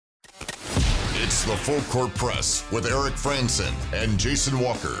It's the Full Court Press with Eric Franson and Jason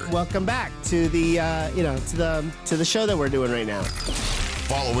Walker. Welcome back to the to the show that we're doing right now.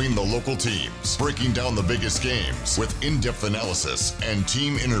 Following the local teams, breaking down the biggest games with in-depth analysis and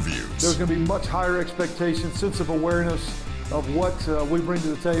team interviews. There's going to be much higher expectations, sense of awareness of what we bring to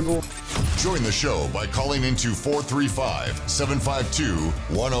the table. Join the show by calling into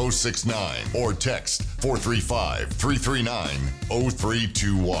 435-752-1069 or text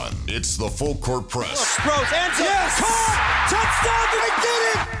 435-339-0321. It's the Full Court Press. Throws, ends it, yes! Caught! Touchdown! They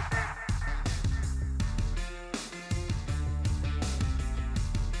did it!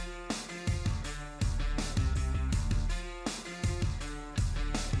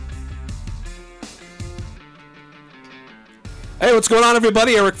 Hey, what's going on,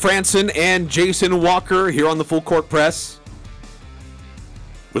 everybody? Eric Franson and Jason Walker here on the Full Court Press.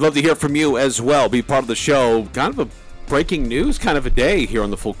 We'd love to hear from you as well. Be part of the show. Kind of a breaking news kind of a day here on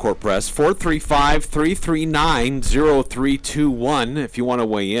the Full Court Press. 435-339-0321 if you want to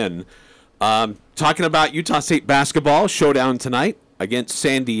weigh in. Talking about Utah State basketball showdown tonight against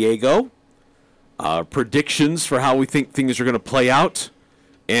San Diego. Predictions for how we think things are going to play out.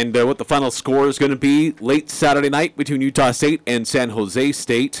 And what the final score is going to be late Saturday night between Utah State and San Jose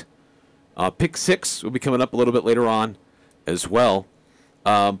State. Pick 6 will be coming up a little bit later on as well.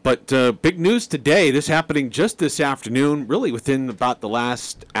 But big news today, this happening just this afternoon, really within about the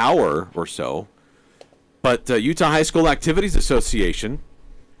last hour or so. But Utah High School Activities Association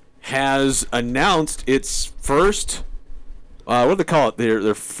has announced its first, what do they call it?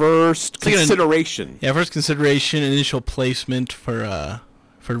 Their first consideration. First consideration, initial placement for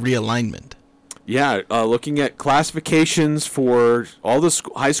realignment. Yeah, looking at classifications for all the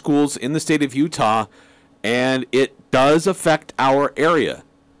high schools in the state of Utah, and it does affect our area.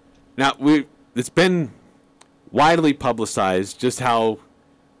 Now, it's been widely publicized just how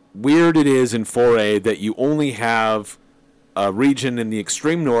weird it is in 4A that you only have a region in the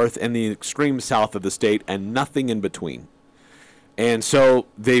extreme north and the extreme south of the state and nothing in between. And so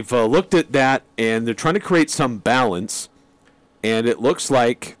they've looked at that, and they're trying to create some balance. And it looks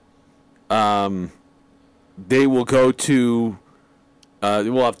like they will go to,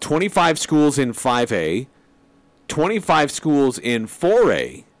 we'll have 25 schools in 5A, 25 schools in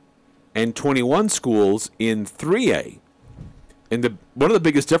 4A, and 21 schools in 3A. And one of the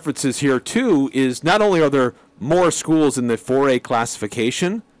biggest differences here, too, is not only are there more schools in the 4A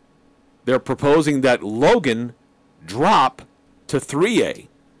classification, they're proposing that Logan drop to 3A.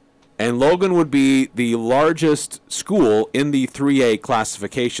 And Logan would be the largest school in the 3A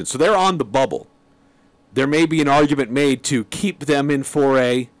classification. So they're on the bubble. There may be an argument made to keep them in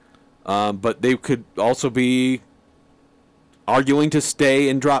 4A, but they could also be arguing to stay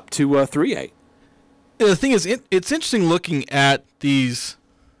and drop to 3A. Yeah, the thing is, it's interesting looking at these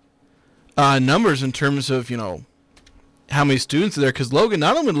numbers in terms of, how many students are there. Because Logan,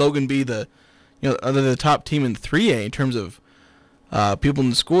 not only would Logan be the top team in 3A in terms of people in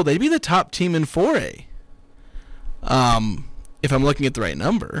the school, they'd be the top team in 4A. If I'm looking at the right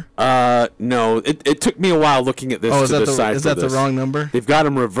number. No, it took me a while looking at this to decide. Is that the wrong number? They've got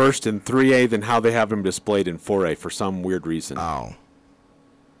them reversed in 3A than how they have them displayed in 4A for some weird reason. Oh.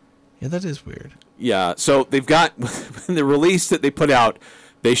 Yeah, that is weird. Yeah, so they've got, in the release that they put out,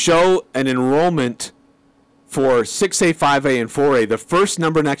 they show an enrollment for 6A, 5A, and 4A. The first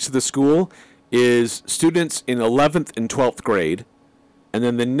number next to the school is students in 11th and 12th grade. And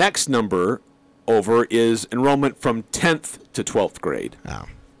then the next number over is enrollment from 10th to 12th grade. Oh.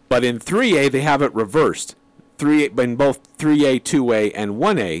 But in 3A, they have it reversed. In both 3A, 2A, and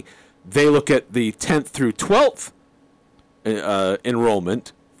 1A, they look at the 10th through 12th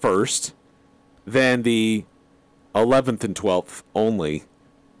enrollment first, then the 11th and 12th only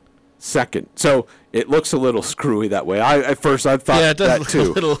second. So it looks a little screwy that way. At first I thought it does that too.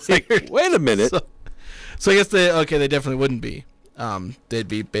 A little weird. Wait a minute. So I guess they definitely wouldn't be. They'd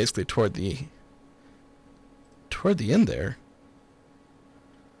be basically toward the end there.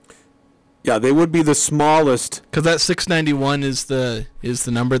 Yeah, they would be the smallest. Because that 691 is the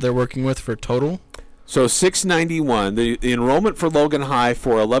number they're working with for total. So 691, the enrollment for Logan High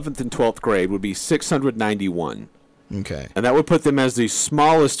for 11th and 12th grade would be 691. Okay. And that would put them as the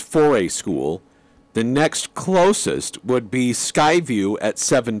smallest 4A school. The next closest would be Skyview at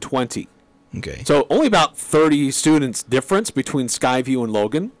 720. Okay. So only about 30 students difference between Skyview and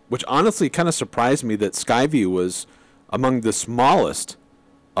Logan, which honestly kind of surprised me that Skyview was among the smallest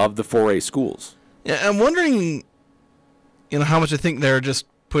of the 4A schools. Yeah, I'm wondering, how much I think they're just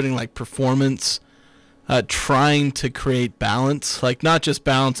putting like performance, trying to create balance, like not just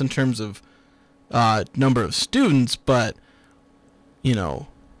balance in terms of number of students, but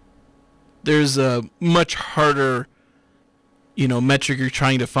there's a much harder, metric you're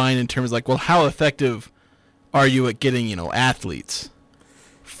trying to find in terms of like, well, how effective are you at getting, athletes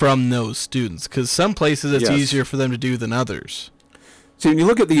from those students? Because some places it's easier for them to do than others. So when you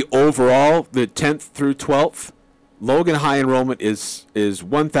look at the overall, the 10th through 12th, Logan High enrollment is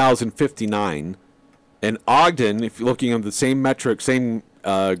 1,059, and Ogden, if you're looking at the same metric, same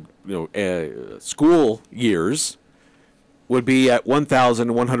school years, would be at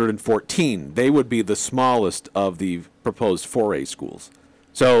 1,114. They would be the smallest of the proposed 4A schools.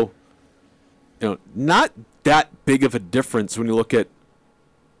 So, not that big of a difference when you look at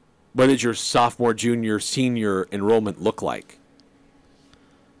what does your sophomore, junior, senior enrollment look like.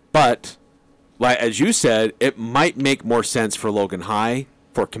 But, like as you said, it might make more sense for Logan High,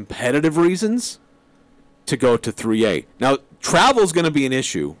 for competitive reasons, to go to 3A. Now, travel is going to be an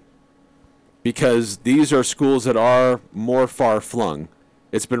issue because these are schools that are more far-flung.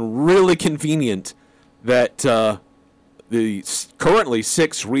 It's been really convenient that the currently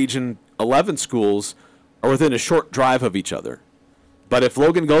 6 Region 11 schools are within a short drive of each other. But if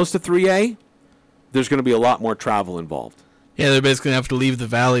Logan goes to 3A, there's going to be a lot more travel involved. Yeah, they're basically going to have to leave the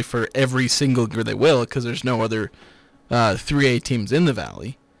Valley for every single year they will because there's no other 3A teams in the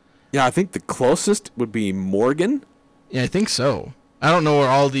Valley. Yeah, I think the closest would be Morgan. Yeah, I think so. I don't know where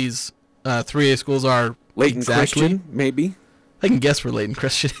all these 3A schools are Layton exactly. Christian, maybe. I can guess where Layton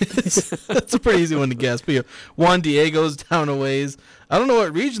Christian is. That's a pretty easy one to guess. But Juan Diego's down a ways. I don't know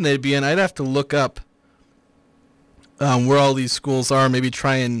what region they'd be in. I'd have to look up where all these schools are, maybe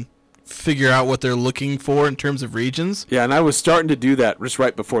try and figure out what they're looking for in terms of regions. Yeah, and I was starting to do that just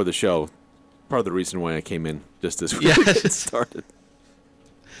right before the show. Part of the reason why I came in just this week. Yeah, it started.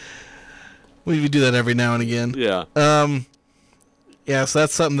 We do that every now and again. Yeah. Yeah, so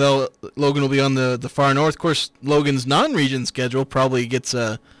that's something Logan will be on the far north. Of course, Logan's non-region schedule probably gets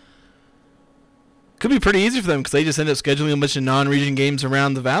could be pretty easy for them because they just end up scheduling a bunch of non-region games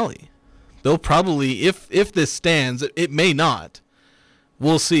around the Valley. They'll probably, if this stands, it may not.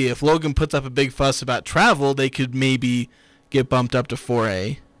 We'll see. If Logan puts up a big fuss about travel, they could maybe get bumped up to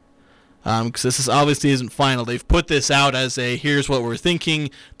 4A. Because this obviously isn't final. They've put this out as here's what we're thinking.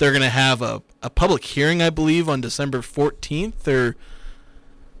 They're going to have a public hearing, I believe, on December 14th. Or,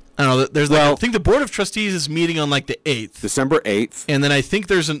 I don't know. I think the Board of Trustees is meeting on like the 8th. December 8th. And then I think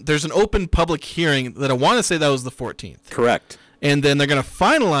there's an open public hearing that I want to say that was the 14th. Correct. And then they're going to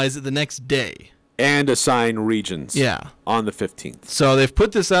finalize it the next day. And assign regions. Yeah. On the 15th. So they've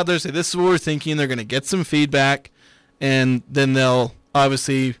put this out there, say this is what we're thinking. They're going to get some feedback. And then they'll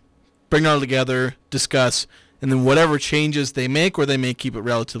obviously bring it all together, discuss, and then whatever changes they make, or they may keep it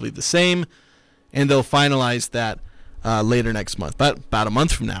relatively the same, and they'll finalize that later next month, about a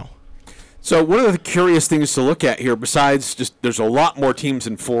month from now. So one of the curious things to look at here, besides just there's a lot more teams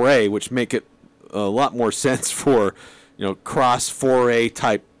in 4A, which make it a lot more sense for cross 4A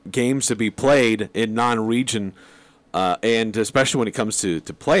type games to be played in non-region, and especially when it comes to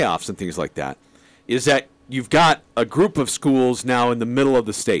playoffs and things like that, is that you've got a group of schools now in the middle of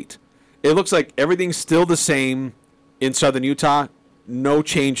the state. It looks like everything's still the same in southern Utah. No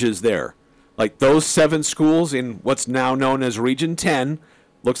changes there. Like those 7 schools in what's now known as Region 10,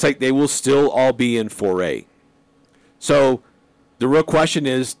 looks like they will still all be in 4A. So the real question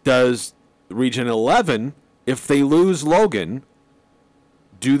is, does Region 11, if they lose Logan,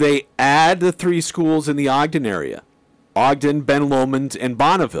 do they add the 3 schools in the Ogden area? Ogden, Ben Lomond, and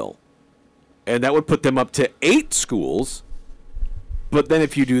Bonneville. And that would put them up to 8 schools. But then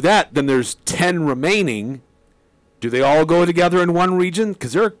if you do that, then there's 10 remaining. Do they all go together in one region?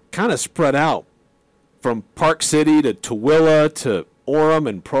 Because they're kind of spread out from Park City to Tooele to Orem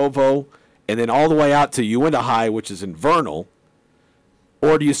and Provo, and then all the way out to Uinta High, which is in Vernal.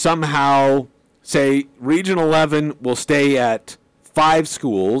 Or do you somehow say Region 11 will stay at 5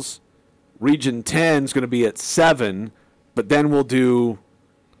 schools, Region 10 is going to be at 7, but then we'll do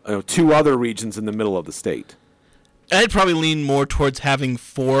 2 other regions in the middle of the state? I'd probably lean more towards having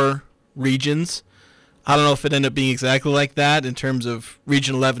 4 regions. I don't know if it ended up being exactly like that in terms of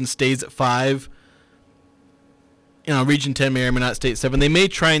Region 11 stays at 5. Region 10 may or may not stay at 7. They may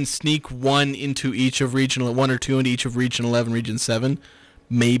try and sneak 1 into each of Region 1 or 2 into each of Region 11, Region 7,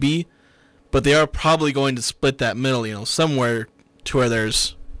 maybe. But they are probably going to split that middle, somewhere to where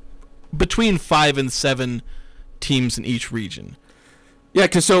there's between 5 and 7 teams in each region. Yeah,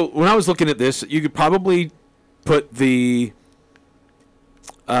 because so when I was looking at this, you could probably put the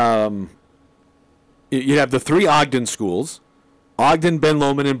you'd have the 3 Ogden schools, Ogden, Ben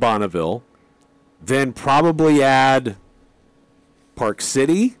Lomond, and Bonneville, then probably add Park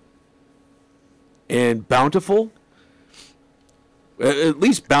City and Bountiful, at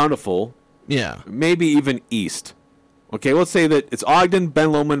least Bountiful, Yeah. Maybe even east. Okay, let's say that it's Ogden,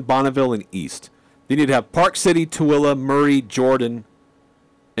 Ben Lomond, Bonneville, and east. Then you'd have Park City, Tooele, Murray, Jordan,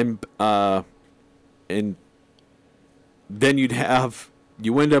 and then you'd have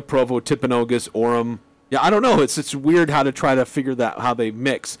Uinta, Provo, Timpanogos, Orem. Yeah, I don't know. It's weird how to try to figure that how they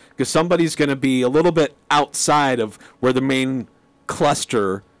mix, because somebody's going to be a little bit outside of where the main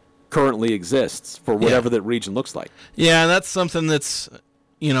cluster currently exists for whatever that region looks like. Yeah, and that's something that's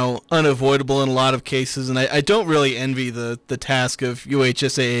unavoidable in a lot of cases, and I don't really envy the task of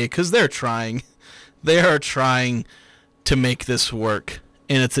UHSAA because they're trying. They are trying to make this work,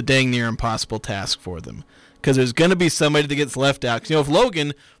 and it's a dang near impossible task for them because there's going to be somebody that gets left out. If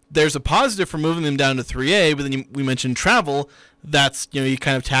Logan, there's a positive for moving them down to 3A, but then we mentioned travel. That's, you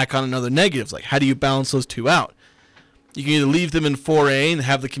kind of tack on another negatives. Like, how do you balance those two out? You can either leave them in 4A and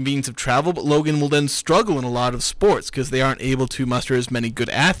have the convenience of travel, but Logan will then struggle in a lot of sports because they aren't able to muster as many good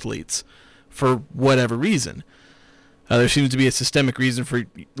athletes for whatever reason. There seems to be a systemic reason for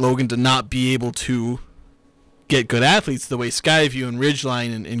Logan to not be able to get good athletes the way Skyview and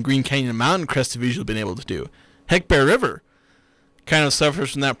Ridgeline and Green Canyon and Mountain Crest Division have been able to do. Heck, Bear River kind of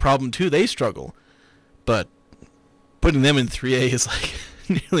suffers from that problem too. They struggle. But putting them in 3A is like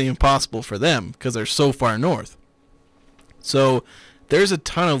nearly impossible for them because they're so far north. So there's a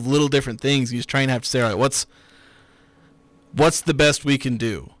ton of little different things you just try and have to say, all right, what's the best we can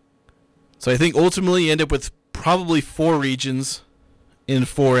do? So I think ultimately you end up with probably 4 regions in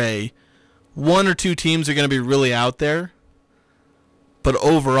 4A. 1 or 2 teams are going to be really out there, but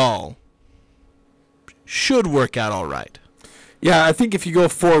overall should work out all right. Yeah, I think if you go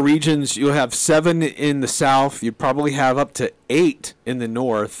 4 regions, you'll have 7 in the south. You'd probably have up to 8 in the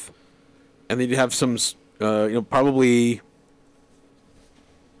north, and then you'd have some, probably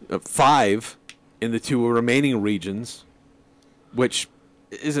 5 in the 2 remaining regions, which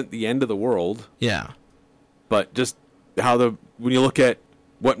isn't the end of the world. Yeah. But just when you look at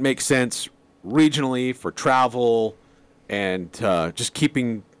what makes sense regionally for travel and just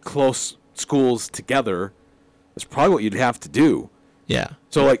keeping close schools together, that's probably what you'd have to do. Yeah.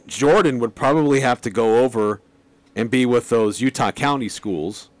 So, like, Jordan would probably have to go over and be with those Utah County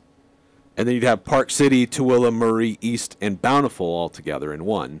schools, and then you'd have Park City, Tooele, Murray, East, and Bountiful all together in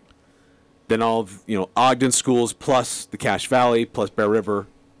one. Then all of, Ogden schools plus the Cache Valley plus Bear River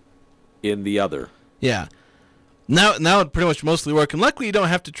in the other. Yeah. Now it pretty much mostly work. And luckily you don't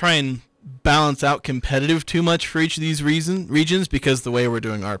have to try and balance out competitive too much for each of these regions because the way we're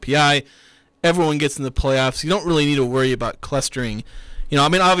doing RPI, everyone gets in the playoffs. You don't really need to worry about clustering.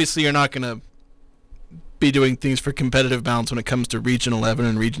 Obviously you're not going to be doing things for competitive balance when it comes to Region 11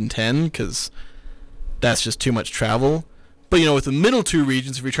 and Region 10 because that's just too much travel. But, with the middle 2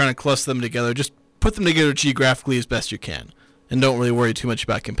 regions, if you're trying to cluster them together, just put them together geographically as best you can and don't really worry too much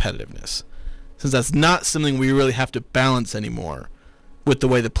about competitiveness. Since that's not something we really have to balance anymore with the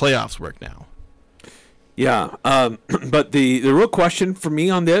way the playoffs work now. Yeah, but the real question for me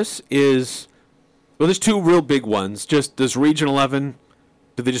on this is, well, there's 2 real big ones. Just does Region 11,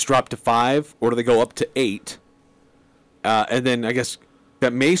 do they just drop to 5 or do they go up to 8? And then I guess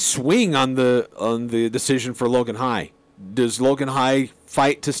that may swing on the decision for Logan High. Does Logan High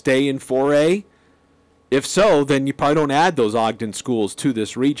fight to stay in 4A? If so, then you probably don't add those Ogden schools to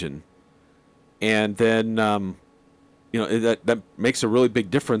this region. And then, that makes a really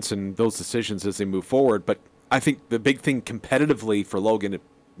big difference in those decisions as they move forward. But I think the big thing competitively for Logan, it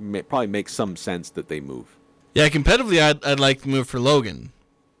probably makes some sense that they move. Yeah, competitively, I'd like to move for Logan.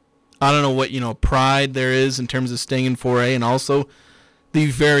 I don't know what, pride there is in terms of staying in 4A and also the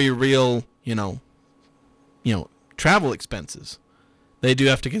very real, travel expenses. They do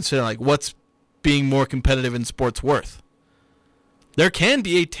have to consider, like, what's being more competitive in sports worth. There can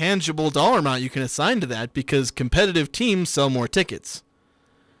be a tangible dollar amount you can assign to that because competitive teams sell more tickets.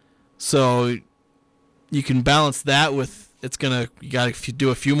 So you can balance that with you got to do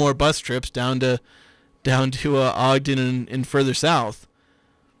a few more bus trips down to Ogden and further south.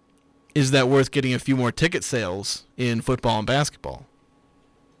 Is that worth getting a few more ticket sales in football and basketball?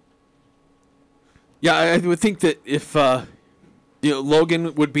 Yeah, I would think that if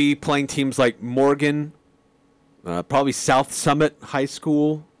Logan would be playing teams like Morgan. Probably South Summit High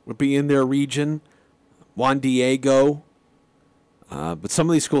School would be in their region. Juan Diego. But some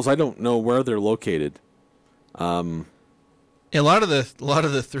of these schools, I don't know where they're located. A lot of the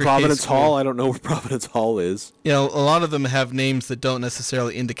 3A Providence schools, Hall, I don't know where Providence Hall is. A lot of them have names that don't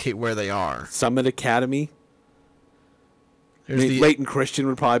necessarily indicate where they are. Summit Academy. Leighton Christian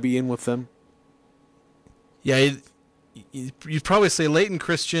would probably be in with them. Yeah, you'd probably say Leighton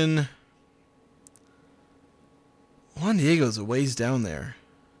Christian. Juan Diego's a ways down there.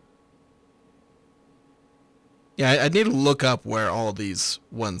 Yeah, I need to look up where all these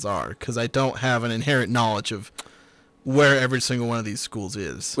ones are because I don't have an inherent knowledge of where every single one of these schools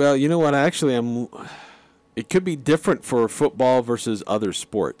is. Well, you know what? It could be different for football versus other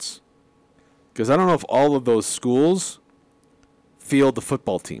sports. Because I don't know if all of those schools field the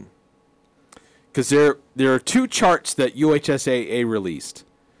football team. Because there are 2 charts that UHSAA released.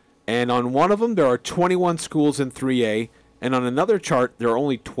 And on one of them, there are 21 schools in 3A. And on another chart, there are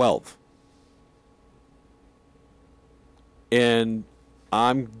only 12. And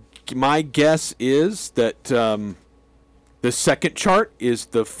my guess is that the second chart is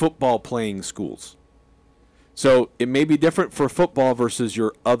the football playing schools. So it may be different for football versus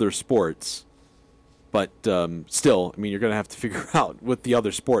your other sports. But still, I mean, you're going to have to figure out with the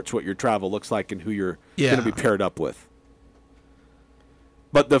other sports what your travel looks like and who you're going to be paired up with.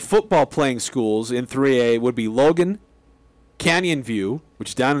 But the football playing schools in 3A would be Logan, Canyon View,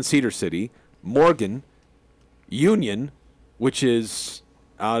 which is down in Cedar City, Morgan, Union, which is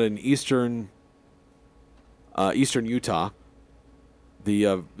out in eastern Utah,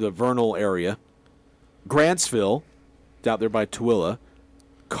 the Vernal area, Grantsville, out there by Tooele,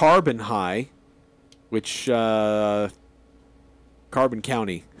 Carbon High, which Carbon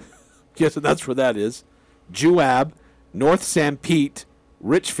County, guess that's where that is, Juab, North San Pete,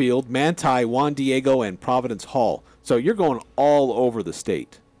 Richfield, Manti, Juan Diego, and Providence Hall. So you're going all over the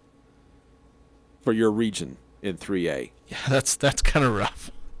state for your region in 3A. Yeah, that's kind of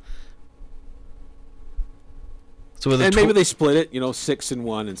rough. So and maybe they split it, 6 in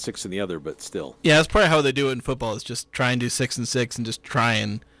one and 6 in the other, but still. Yeah, that's probably how they do it in football. Is just try and do 6 and 6 and just try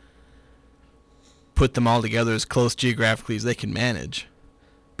and put them all together as close geographically as they can manage.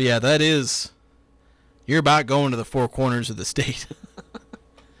 But yeah, you're about going to the 4 corners of the state.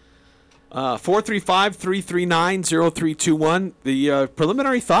 435-339-0321. The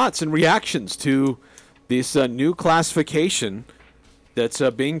preliminary thoughts and reactions to this new classification that's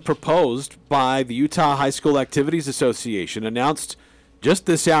being proposed by the Utah High School Activities Association, announced just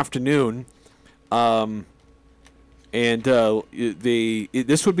this afternoon. This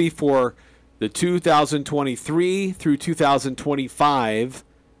would be for the 2023 through 2025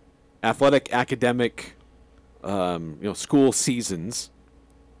 athletic academic school seasons.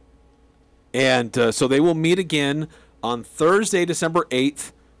 And so they will meet again on Thursday, December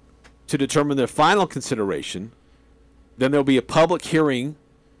 8th to determine their final consideration. Then there'll be a public hearing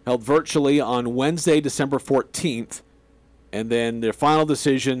held virtually on Wednesday, December 14th. And then their final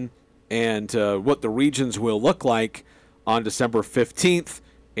decision and what the regions will look like on December 15th.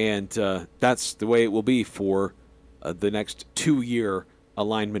 And that's the way it will be for the next 2-year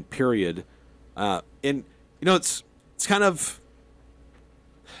alignment period. It's kind of...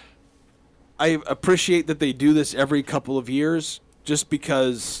 I appreciate that they do this every couple of years just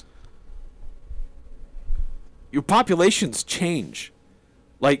because your populations change.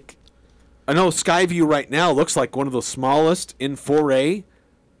 Like, I know Skyview right now looks like one of the smallest in 4A,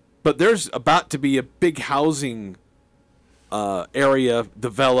 but there's about to be a big housing area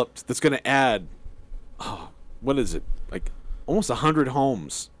developed that's going to add, like almost 100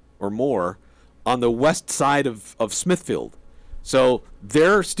 homes or more on the west side of Smithfield. So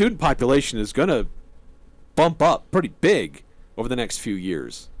their student population is going to bump up pretty big over the next few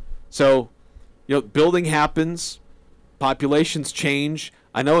years. So, building happens, populations change.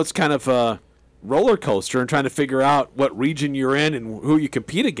 I know it's kind of a roller coaster and trying to figure out what region you're in and who you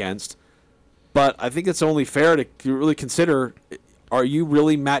compete against. But I think it's only fair to really consider, are you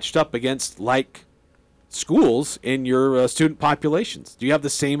really matched up against like schools in your student populations? Do you have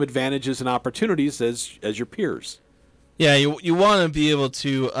the same advantages and opportunities as your peers? Yeah, you want to be able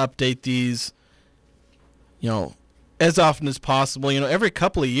to update these, as often as possible. Every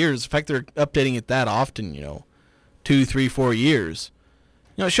couple of years. In fact, they're updating it that often. 2, 3, 4 years.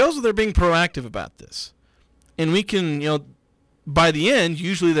 It shows that they're being proactive about this, and we can, by the end,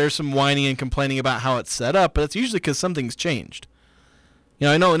 usually there's some whining and complaining about how it's set up, but it's usually because something's changed.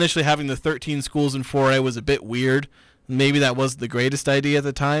 I know initially having the 13 schools in 4A was a bit weird. Maybe that wasn't the greatest idea at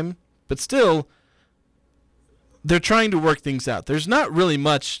the time, but still. They're trying to work things out. There's not really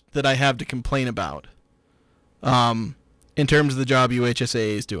much that I have to complain about in terms of the job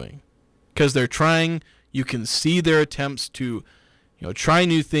UHSAA is doing. Because they're trying, you can see their attempts to, try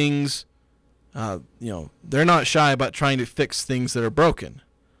new things. They're not shy about trying to fix things that are broken.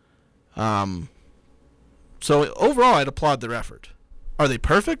 So overall, I'd applaud their effort. Are they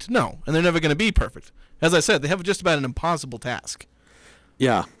perfect? No. And they're never going to be perfect. As I said, they have just about an impossible task.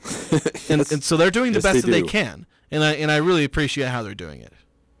 Yeah. and so they're doing the best that they can. And I really appreciate how they're doing it.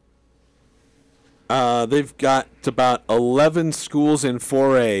 They've got about 11 schools in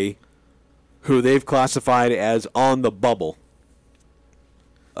 4A who they've classified as on the bubble.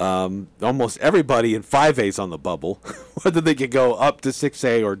 Almost everybody in 5A is on the bubble, whether they could go up to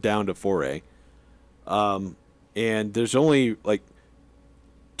 6A or down to 4A. And there's only like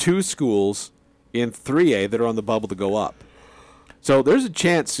 2 schools in 3A that are on the bubble to go up. So there's a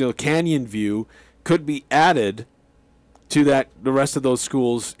chance, Canyon View could be added to the rest of those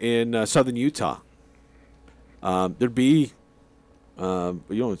schools in southern Utah. There'd be,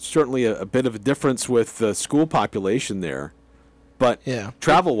 certainly a bit of a difference with the school population there. But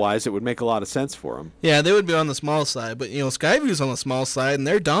travel-wise, it would make a lot of sense for them. Yeah, they would be on the small side. But, Skyview's on the small side, and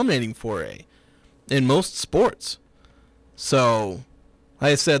they're dominating 4A in most sports. So,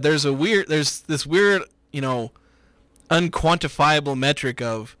 like I said, there's this weird, unquantifiable metric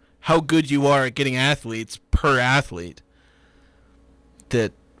of how good you are at getting athletes per athlete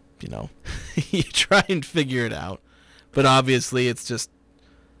that, you try and figure it out. But obviously, it's just,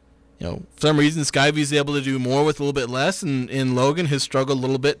 for some reason, Skyview's able to do more with a little bit less, and Logan has struggled a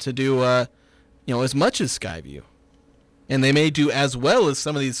little bit to do, as much as Skyview. And they may do as well as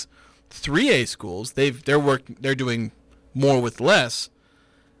some of these 3A schools. They're doing more with less,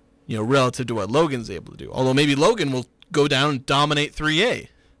 relative to what Logan's able to do. Although maybe Logan will go down and dominate 3A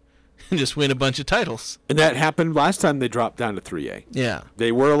and just win a bunch of titles. And that happened last time they dropped down to 3A. Yeah.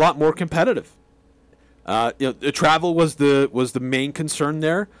 They were a lot more competitive. The travel was the main concern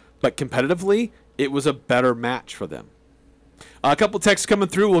there. But competitively, it was a better match for them. A couple texts coming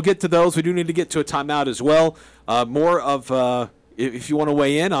through. We'll get to those. We do need to get to a timeout as well. More of, if you want to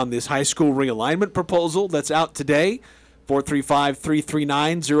weigh in on this high school realignment proposal that's out today,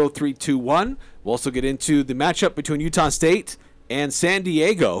 435-339-0321. We'll also get into the matchup between Utah State and San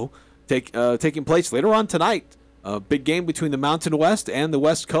Diego taking place later on tonight. A big game between the Mountain West and the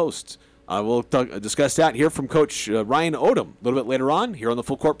West Coast. We'll discuss that here from Coach Ryan Odom a little bit later on here on the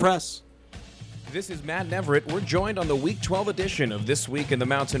Full Court Press. This is Matt and Everett. We're joined on the Week 12 edition of This Week in the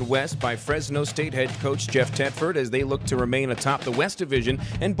Mountain West by Fresno State head coach Jeff Tedford as they look to remain atop the West Division,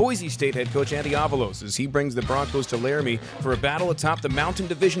 and Boise State head coach Andy Avalos as he brings the Broncos to Laramie for a battle atop the Mountain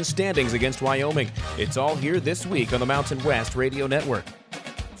Division standings against Wyoming. It's all here this week on the Mountain West Radio Network.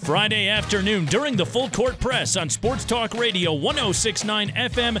 Friday afternoon during the Full Court Press on Sports Talk Radio 106.9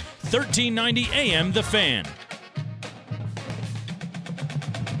 FM, 1390 AM, The Fan.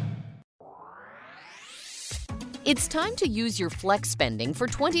 It's time to use your flex spending for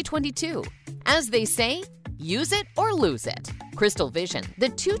 2022. As they say, use it or lose it. Crystal Vision, the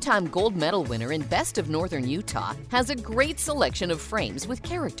 2-time gold medal winner in Best of Northern Utah, has a great selection of frames with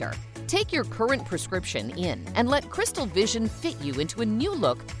character. Take your current prescription in and let Crystal Vision fit you into a new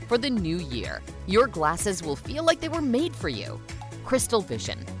look for the new year. Your glasses will feel like they were made for you. Crystal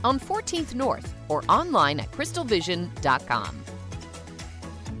Vision on 14th North or online at crystalvision.com.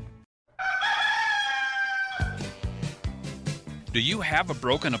 Do you have a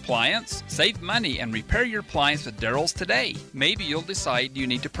broken appliance? Save money and repair your appliance with Daryl's today. Maybe you'll decide you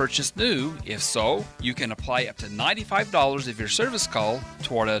need to purchase new. If so, you can apply up to $95 of your service call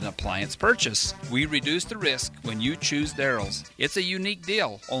toward an appliance purchase. We reduce the risk when you choose Daryl's. It's a unique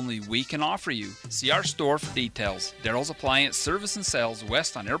deal only we can offer you. See our store for details. Daryl's Appliance Service and Sales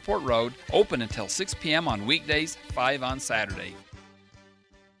west on Airport Road, open until 6 p.m. on weekdays, 5 on Saturday.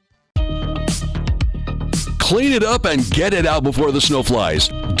 Clean it up and get it out before the snow flies.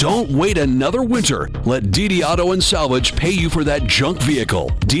 Don't wait another winter. Let DD Auto and Salvage pay you for that junk vehicle.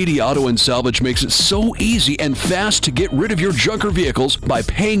 DD Auto and Salvage makes it so easy and fast to get rid of your junker vehicles by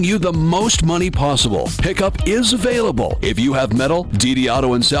paying you the most money possible. Pickup is available. If you have metal, DD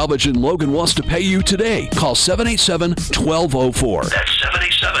Auto and Salvage in Logan wants to pay you today. Call 787-1204. That's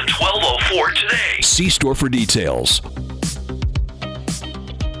 787-1204 today. See store for details.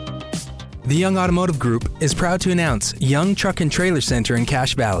 The Young Automotive Group is proud to announce Young Truck and Trailer Center in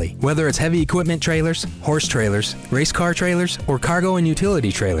Cache Valley. Whether it's heavy equipment trailers, horse trailers, race car trailers, or cargo and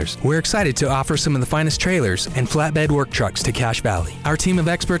utility trailers, we're excited to offer some of the finest trailers and flatbed work trucks to Cache Valley. Our team of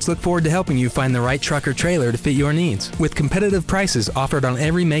experts look forward to helping you find the right truck or trailer to fit your needs, with competitive prices offered on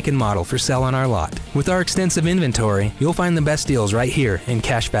every make and model for sale on our lot. With our extensive inventory, you'll find the best deals right here in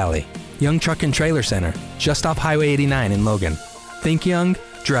Cache Valley. Young Truck and Trailer Center, just off Highway 89 in Logan. Think young,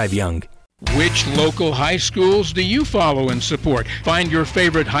 drive young. Which local high schools do you follow and support? Find your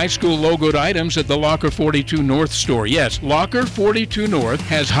favorite high school logoed items at the Locker 42 North store. Yes, Locker 42 North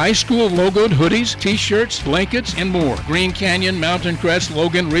has high school logoed hoodies, t-shirts, blankets, and more. Green Canyon, Mountain Crest,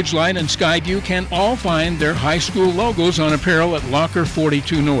 Logan, Ridgeline, and Skyview can all find their high school logos on apparel at Locker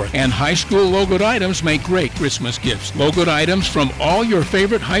 42 North. And high school logoed items make great Christmas gifts. Logoed items from all your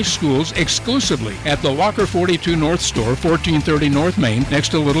favorite high schools exclusively at the Locker 42 North store, 1430 North Main, next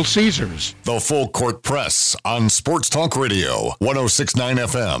to Little Caesars. Watch the Full Court Press on Sports Talk Radio, 106.9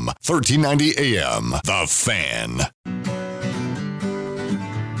 FM, 1390 AM. The Fan.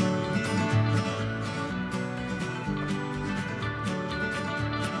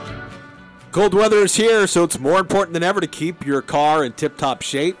 Cold weather is here, so it's more important than ever to keep your car in tip-top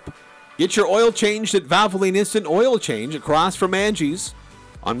shape. Get your oil changed at Valvoline Instant Oil Change across from Angie's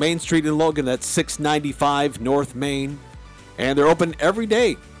on Main Street in Logan. That's 695 North Main. And they're open every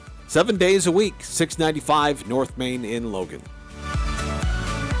day, 7 days a week, 695 North Main in Logan.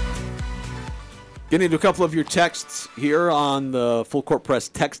 Getting to a couple of your texts here on the Full Court Press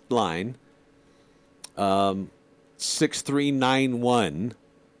text line. 6391.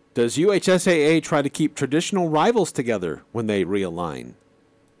 Does UHSAA try to keep traditional rivals together when they realign?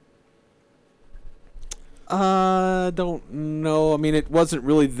 Don't know. I mean, it wasn't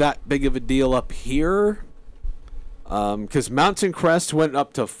really that big of a deal up here. Because Mountain Crest went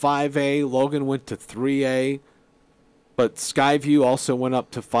up to 5A, Logan went to 3A, but Skyview also went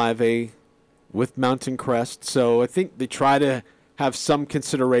up to 5A with Mountain Crest. So I think they try to have some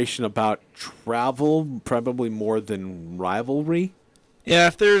consideration about travel, probably more than rivalry. Yeah,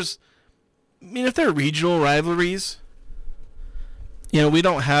 if there are regional rivalries, we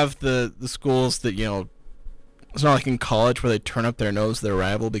don't have the schools that, it's not like in college where they turn up their nose to their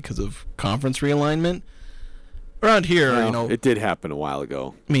rival because of conference realignment. Around here, it did happen a while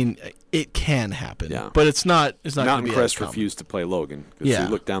ago. I mean, it can happen, but it's not. It's not. Mountain Crest refused to play Logan because they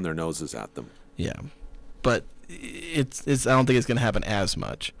looked down their noses at them. Yeah, but it's. I don't think it's going to happen as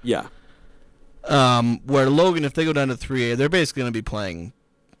much. Yeah. Where Logan, if they go down to 3A, they're basically going to be playing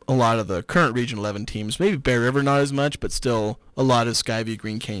a lot of the current Region 11 teams. Maybe Bear River not as much, but still a lot of Skyview,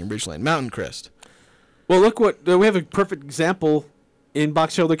 Green Canyon, Ridgeline, Mountain Crest. Well, look we have a perfect example in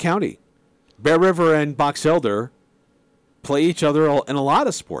Box Elder County. Bear River and Box Elder play each other in a lot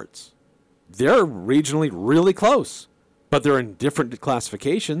of sports. They're regionally really close, but they're in different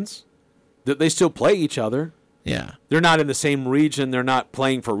classifications. They still play each other. Yeah. They're not in the same region. They're not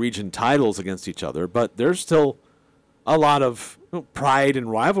playing for region titles against each other, but there's still a lot of pride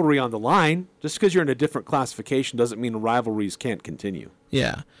and rivalry on the line. Just because you're in a different classification doesn't mean rivalries can't continue.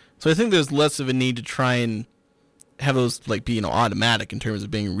 Yeah. So I think there's less of a need to try and have those be automatic in terms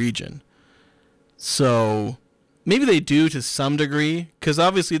of being region. So maybe they do to some degree, because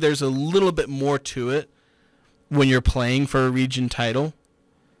obviously there's a little bit more to it when you're playing for a region title.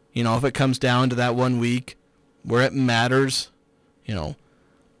 If it comes down to that 1 week where it matters,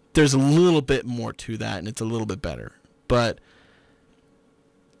 there's a little bit more to that, and it's a little bit better. But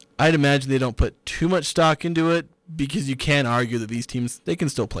I'd imagine they don't put too much stock into it, because you can argue that these teams, they can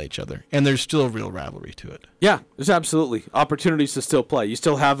still play each other, and there's still a real rivalry to it. Yeah, there's absolutely opportunities to still play. You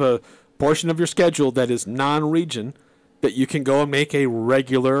still have a portion of your schedule that is non-region that you can go and make a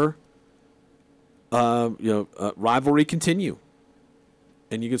regular rivalry continue,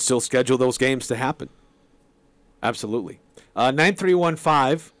 and you can still schedule those games to happen. Absolutely.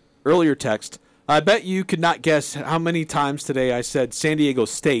 9315, earlier text. I bet you could not guess how many times today I said San Diego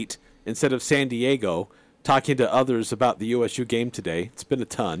State instead of San Diego, talking to others about the USU game today. It's been a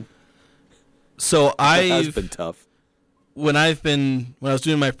ton. So it has been tough. When I was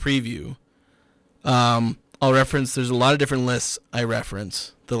doing my preview, I'll reference, there's a lot of different lists I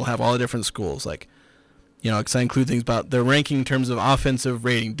reference that'll have all the different schools, because I include things about their ranking in terms of offensive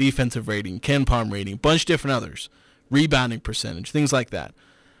rating, defensive rating, KenPom rating, bunch of different others, rebounding percentage, things like that.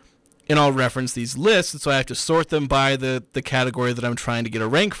 And I'll reference these lists, and so I have to sort them by the category that I'm trying to get a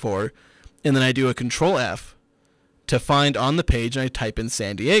rank for, and then I do a Control F to find on the page, and I type in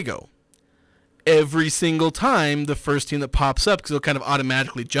San Diego. Every single time, the first team that pops up, because it'll kind of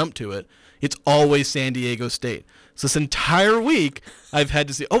automatically jump to it, it's always San Diego State. So this entire week, I've had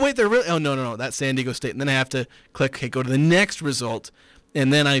to say, oh, wait, they're really, oh, no, that's San Diego State. And then I have to click, okay, go to the next result,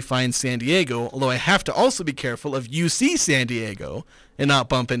 and then I find San Diego, although I have to also be careful of UC San Diego and not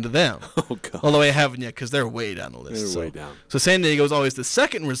bump into them. Oh, God. Although I haven't yet, because they're way down the list. They're way down. So San Diego is always the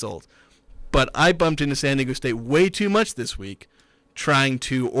second result. But I bumped into San Diego State way too much this week, trying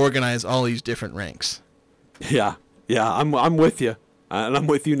to organize all these different ranks. Yeah, I'm with you. And I'm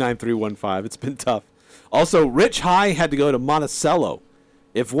with you, 9315. It's been tough. Also, Rich High had to go to Monticello.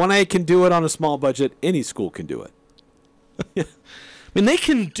 If 1A can do it on a small budget, any school can do it. I mean, they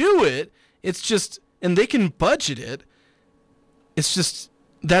can do it. It's just, and they can budget it. It's just,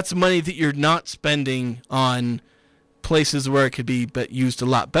 that's money that you're not spending on places where it could be used a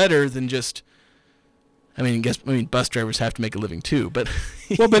lot better than just, bus drivers have to make a living too, but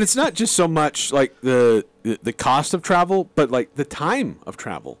well, but it's not just so much like the cost of travel, but like the time of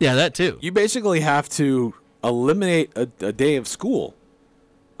travel. Yeah, that too. You basically have to eliminate a day of school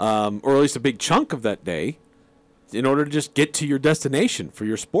or at least a big chunk of that day, in order to just get to your destination for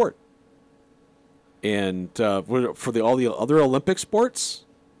your sport. And for all the other Olympic sports,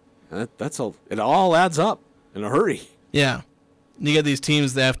 it all adds up in a hurry. Yeah. You get these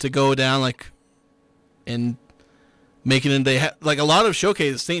teams that have to go down and make it, and they like a lot of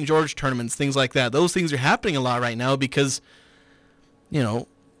showcases, St. George tournaments, things like that. Those things are happening a lot right now because,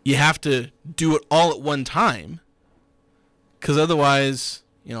 you have to do it all at one time. Because otherwise,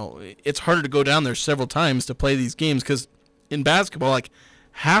 it's harder to go down there several times to play these games. Because in basketball,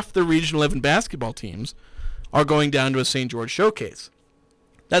 half the Region 11 basketball teams are going down to a St. George showcase.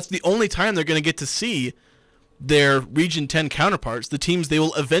 That's the only time they're going to get to see their Region 10 counterparts, the teams they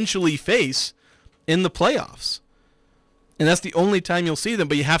will eventually face in the playoffs. And that's the only time you'll see them,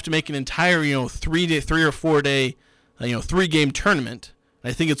 but you have to make an entire, 3 or 4 day, 3-game tournament.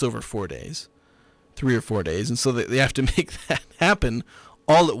 I think it's over 4 days, 3 or 4 days. And so they have to make that happen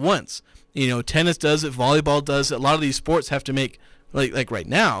all at once. Tennis does it, volleyball does it. A lot of these sports have to make, like right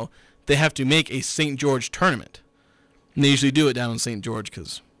now, they have to make a St. George tournament. And they usually do it down in St. George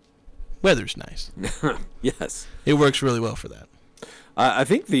because weather's nice. Yes. It works really well for that. I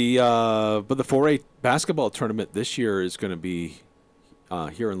think the 4A basketball tournament this year is going to be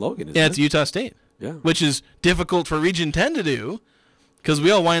here in Logan, isn't it? Yeah, it's Utah State. Yeah. Which is difficult for Region 10 to do because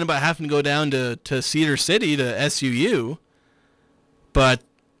we all whine about having to go down to Cedar City to SUU. But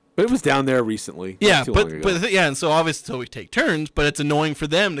it was down there recently. Yeah, and so obviously so we take turns, but it's annoying for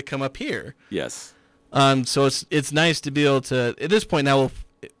them to come up here. Yes. So it's nice to be able to, at this point now,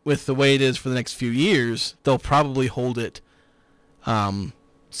 with the way it is for the next few years, they'll probably hold it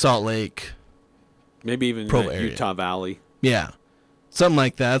Salt Lake, maybe even Utah Valley. Yeah, something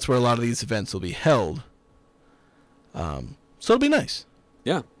like that. That's where a lot of these events will be held. So it'll be nice.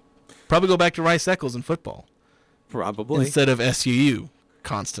 Yeah. Probably go back to Rice Eccles in football. Probably. Instead of SUU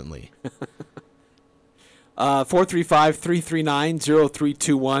constantly.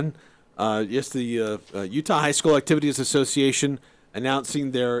 435-339-0321. Yes, the Utah High School Activities Association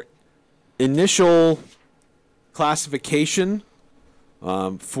announcing their initial classification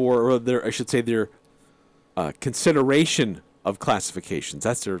for their consideration of classifications.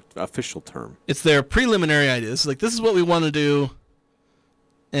 That's their official term. It's their preliminary ideas. This is what we want to do,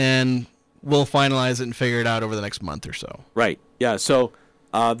 and we'll finalize it and figure it out over the next month or so. Right. Yeah. So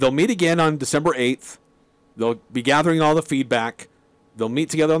they'll meet again on December 8th. They'll be gathering all the feedback. They'll meet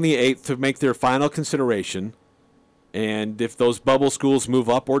together on the 8th to make their final consideration. And if those bubble schools move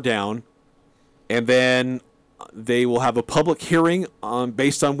up or down, and then they will have a public hearing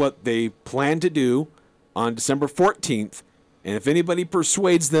based on what they plan to do on December 14th. And if anybody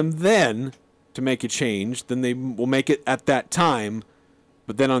persuades them then to make a change, then they will make it at that time.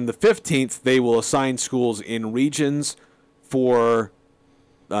 But then on the 15th, they will assign schools in regions for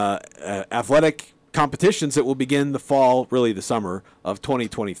athletic competitions that will begin the fall, really the summer of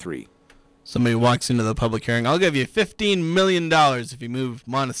 2023. Somebody walks into the public hearing, I'll give you $15 million if you move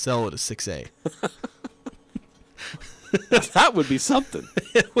Monticello to 6A. That would be something.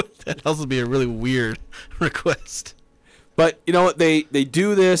 That'd also be a really weird request. But you know what? They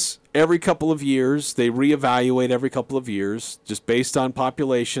do this every couple of years. They reevaluate every couple of years, just based on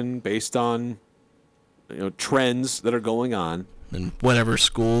population, based on trends that are going on. And whatever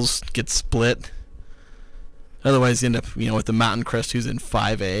schools get split. Otherwise, you end up with the Mountain Crest who's in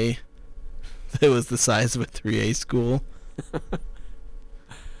 5A. It was the size of a 3A school.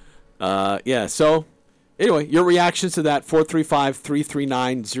 Yeah. So anyway, your reactions to that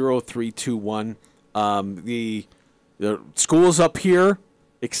 435-339-0321. The schools up here,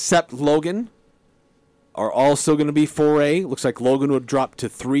 except Logan, are all still going to be 4A. Looks like Logan would drop to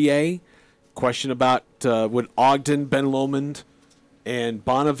 3A. Question about would Ogden, Ben Lomond, and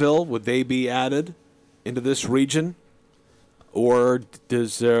Bonneville, would they be added into this region? Or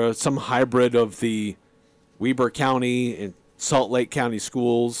does some hybrid of the Weber County and Salt Lake County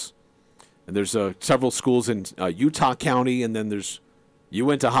schools? And there's several schools in Utah County, and then there's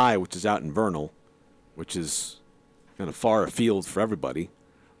Uinta High, which is out in Vernal, which is kind of far afield for everybody.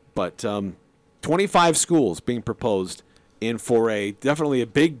 But 25 schools being proposed in 4A. Definitely a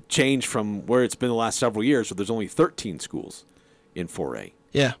big change from where it's been the last several years, where there's only 13 schools in 4A.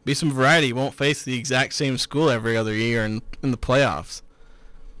 Yeah, be some variety. You won't face the exact same school every other year in the playoffs.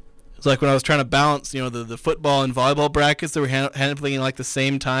 It's like when I was trying to balance, the football and volleyball brackets that were happening like the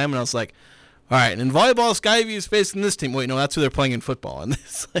same time, and I was like, all right, and in volleyball, Skyview is facing this team. Wait, no, that's who they're playing in football. And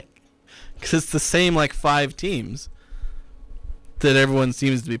it's because it's the same 5 teams that everyone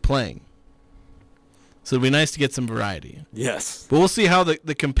seems to be playing. So it'd be nice to get some variety. Yes. But we'll see how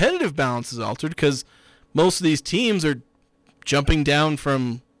the competitive balance is altered, because most of these teams are jumping down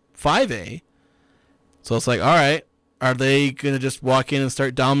from 5A. So it's like, all right, are they going to just walk in and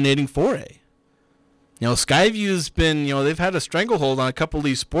start dominating 4A? Skyview's been, they've had a stranglehold on a couple of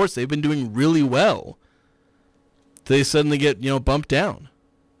these sports. They've been doing really well. They suddenly get, bumped down.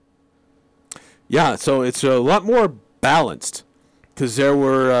 Yeah, so it's a lot more balanced because there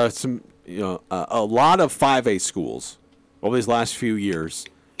were a lot of 5A schools over these last few years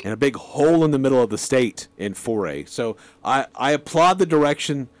and a big hole in the middle of the state in 4A. So I applaud the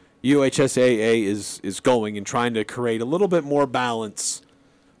direction UHSAA is going and trying to create a little bit more balance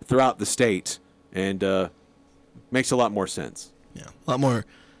throughout the state, and makes a lot more sense. Yeah, a lot more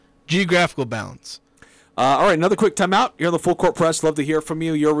geographical balance. All right, another quick timeout. You're on the Full Court Press. Love to hear from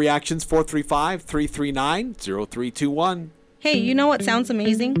you. Your reactions, 435-339-0321. Hey, you know what sounds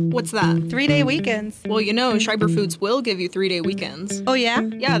amazing? What's that? 3-day weekends. Well, Schreiber Foods will give you 3-day weekends. Oh, yeah?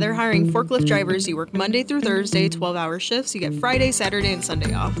 Yeah, they're hiring forklift drivers. You work Monday through Thursday, 12-hour shifts. You get Friday, Saturday, and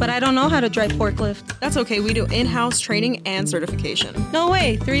Sunday off. But I don't know how to drive forklift. That's okay. We do in-house training and certification. No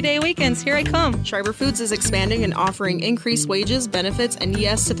way. 3-day weekends. Here I come. Schreiber Foods is expanding and offering increased wages, benefits, and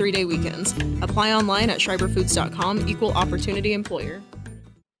yes to 3-day weekends. Apply online at schreiberfoods.com. Equal opportunity employer.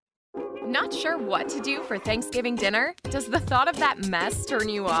 Not sure what to do for Thanksgiving dinner? Does the thought of that mess turn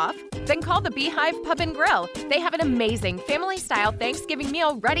you off? Then call the Beehive Pub and Grill. They have an amazing family-style Thanksgiving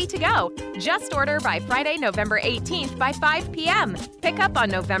meal ready to go. Just order by Friday, November 18th by 5 p.m. Pick up on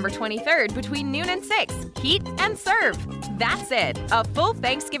November 23rd between noon and 6. Heat and serve. That's it. A full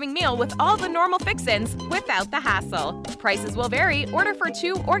Thanksgiving meal with all the normal fix-ins without the hassle. Prices will vary. Order for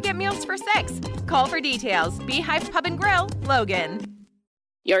 2 or get meals for 6. Call for details. Beehive Pub and Grill, Logan.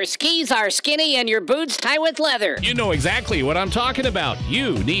 Your skis are skinny and your boots tie with leather. You know exactly what I'm talking about.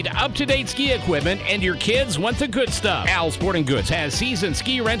 You need up-to-date ski equipment, and your kids want the good stuff. Al Sporting Goods has season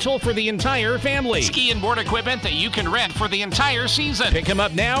ski rental for the entire family. Ski and board equipment that you can rent for the entire season. Pick them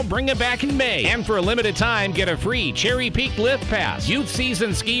up now, bring them back in May. And for a limited time, get a free Cherry Peak Lift Pass. Youth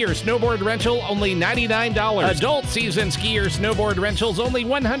season ski or snowboard rental, only $99. Adult season ski or snowboard rentals, only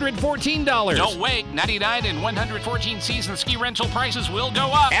 $114. Don't wait. $99 and $114 season ski rental prices will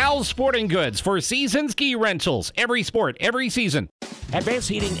go up. Al's Sporting Goods for season ski rentals. Every sport, every season. Advanced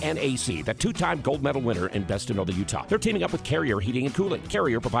Heating and AC, the 2-time gold medal winner in Best in Northern Utah. They're teaming up with Carrier Heating and Cooling.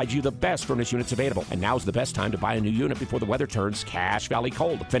 Carrier provides you the best furnace units available. And now's the best time to buy a new unit before the weather turns Cache Valley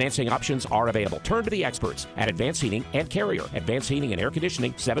cold. Financing options are available. Turn to the experts at Advanced Heating and Carrier. Advanced Heating and Air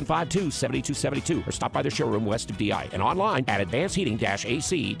Conditioning, 752-7272. Or stop by their showroom west of DI. And online at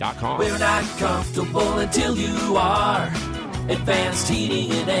advancedheating-ac.com. We're not comfortable until you are. Advanced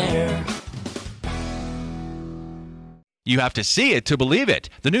Heating and Air. You have to see it to believe it.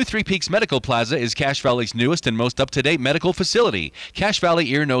 The new Three Peaks Medical Plaza is Cache Valley's newest and most up-to-date medical facility. Cache Valley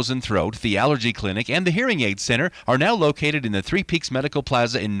Ear, Nose, and Throat, the Allergy Clinic, and the Hearing Aid Center are now located in the Three Peaks Medical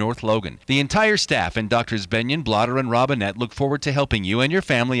Plaza in North Logan. The entire staff and Drs. Benyon, Blotter, and Robinette look forward to helping you and your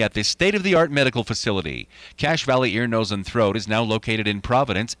family at this state-of-the-art medical facility. Cache Valley Ear, Nose, and Throat is now located in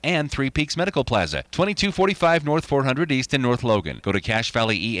Providence and Three Peaks Medical Plaza, 2245 North 400 East in North Logan. Go to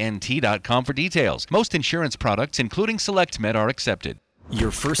CacheValleyENT.com for details. Most insurance products, including SelectMed, are accepted.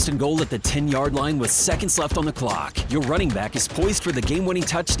 You're first and goal at the 10-yard line with seconds left on the clock. Your running back is poised for the game-winning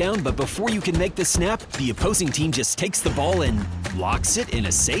touchdown, but before you can make the snap, the opposing team just takes the ball and locks it in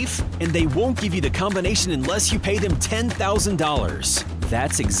a safe? And they won't give you the combination unless you pay them $10,000.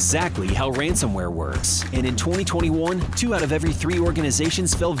 That's exactly how ransomware works. And in 2021, 2 out of every 3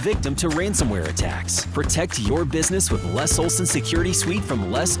 organizations fell victim to ransomware attacks. Protect your business with Les Olson Security Suite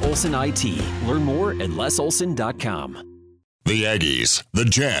from Les Olson IT. Learn more at lesolson.com. The Aggies, the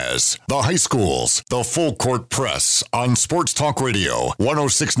Jazz, the high schools, the Full Court Press on Sports Talk Radio,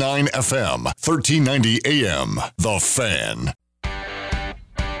 106.9 FM, 1390 AM. The Fan.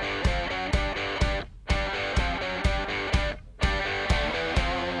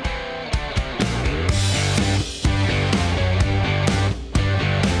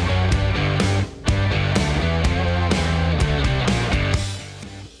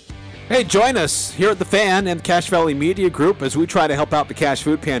 Hey, join us here at The Fan and Cache Valley Media Group as we try to help out the Cache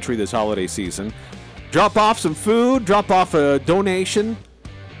Food Pantry this holiday season. Drop off some food, drop off a donation,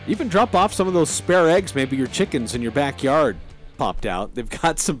 even drop off some of those spare eggs maybe your chickens in your backyard popped out. They've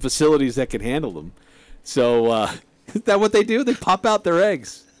got some facilities that can handle them. So, is that what they do? They pop out their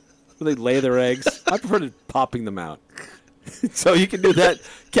eggs. They lay their eggs. I prefer to popping them out. So you can do that.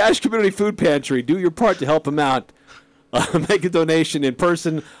 Cache Community Food Pantry, do your part to help them out. Make a donation in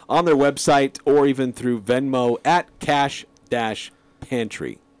person on their website or even through Venmo at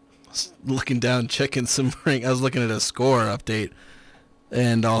Cache-Pantry. Looking down, checking some ring. I was looking at a score update.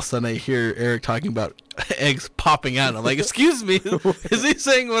 And all of a sudden I hear Eric talking about eggs popping out. I'm like, excuse me, is he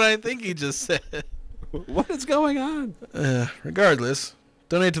saying what I think he just said? What is going on? Regardless,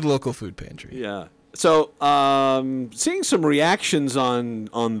 donate to the local food pantry. Yeah. So, seeing some reactions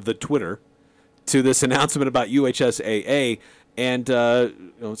on the Twitter to this announcement about UHSAA,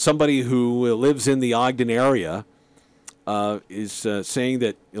 and somebody who lives in the Ogden area is saying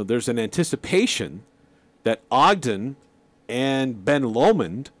that there's an anticipation that Ogden and Ben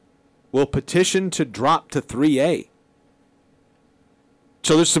Lomond will petition to drop to 3A.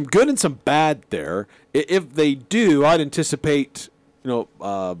 So there's some good and some bad there. If they do, I'd anticipate,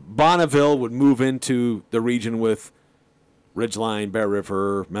 Bonneville would move into the region with Ridgeline, Bear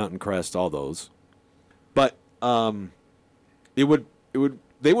River, Mountain Crest, all those. But they would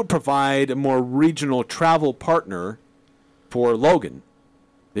provide a more regional travel partner for Logan.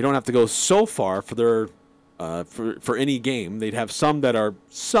 They don't have to go so far for their for any game. They'd have some that are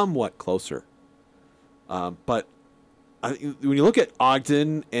somewhat closer. But when you look at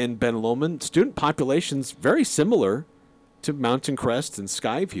Ogden and Ben Lomond, student population's very similar to Mountain Crest and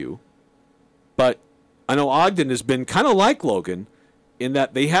Skyview. But I know Ogden has been kind of like Logan in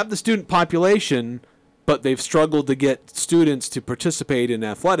that they have the student population, but they've struggled to get students to participate in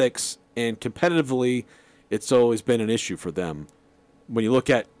athletics, and competitively, it's always been an issue for them. When you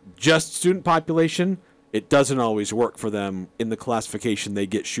look at just student population, it doesn't always work for them in the classification they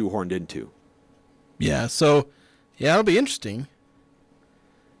get shoehorned into. Yeah, so, it'll be interesting.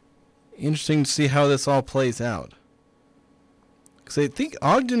 Interesting to see how this all plays out. Because I think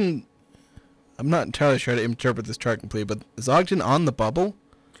Ogden, I'm not entirely sure how to interpret this chart completely, but is Ogden on the bubble?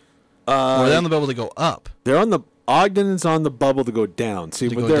 Or are they on the bubble to go up? Ogden is on the bubble to go down. See,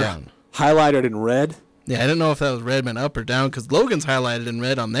 when they're down. Highlighted in red. Yeah, I didn't know if that was red meant up or down, because Logan's highlighted in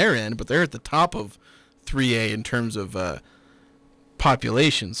red on their end, but they're at the top of 3A in terms of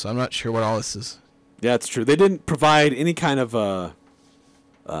population, so I'm not sure what all this is. Yeah, it's true. They didn't provide any kind of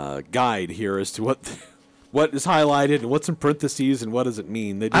guide here as to what is highlighted and what's in parentheses and what does it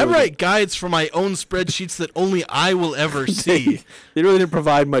mean. I write guides for my own spreadsheets that only I will ever see. They really didn't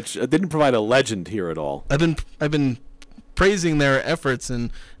provide much. They didn't provide a legend here at all. I've been praising their efforts,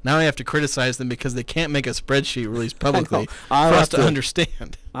 and now I have to criticize them because they can't make a spreadsheet released publicly for us to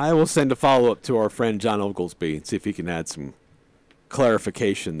understand. I will send a follow-up to our friend John Oglesby and see if he can add some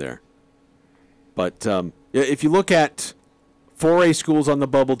clarification there. But if you look at 4A schools on the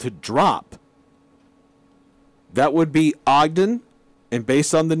bubble to drop, that would be Ogden, and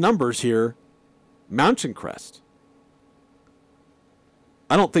based on the numbers here, Mountain Crest.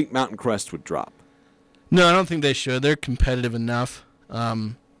 I don't think Mountain Crest would drop. No, I don't think they should. They're competitive enough.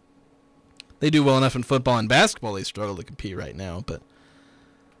 They do well enough in football and basketball. They struggle to compete right now, but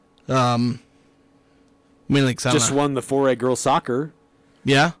just won the 4A girls soccer.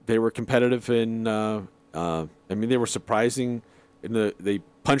 Yeah, they were competitive in. They were surprising. They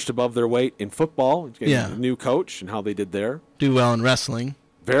punched above their weight in football. Yeah, a new coach and how they did there. Do well in wrestling.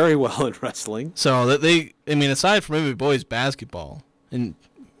 Very well in wrestling. So that aside from maybe boys basketball and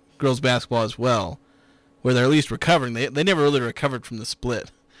girls basketball as well, where they're at least recovering. They never really recovered from the split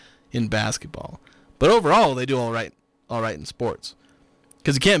in basketball. But overall, they do all right in sports.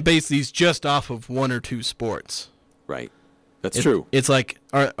 Because you can't base these just off of one or two sports. Right. That's true. It's like,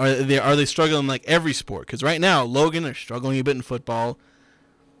 are they struggling like every sport? Because right now, Logan are struggling a bit in football.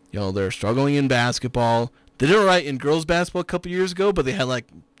 They're struggling in basketball. They did all right in girls basketball a couple years ago, but they had like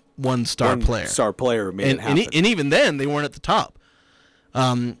one star player. Star player made it happen. And even then, they weren't at the top.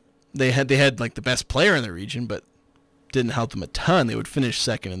 They had like the best player in the region, but didn't help them a ton. They would finish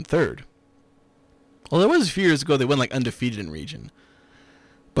second and third. Well, there was a few years ago they went like undefeated in region.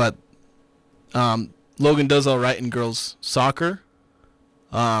 But Logan does all right in girls soccer.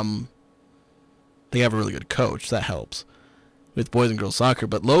 They have a really good coach. That helps with boys and girls soccer.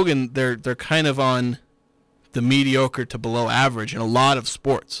 But Logan, they're kind of on the mediocre to below average in a lot of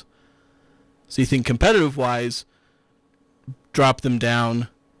sports. So you think competitive-wise, drop them down.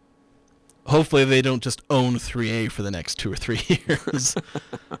 Hopefully they don't just own 3A for the next 2 or 3 years.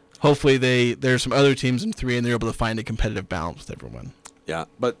 Hopefully there's some other teams in 3A and they're able to find a competitive balance with everyone. Yeah,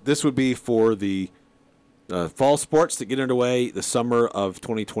 but this would be for the fall sports that get underway the summer of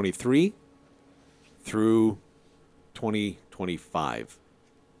 2023 through 2025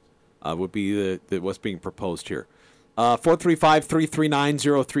 would be the what's being proposed here.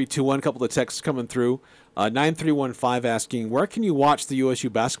 435-339-0321. A couple of texts coming through. 9315 asking, where can you watch the USU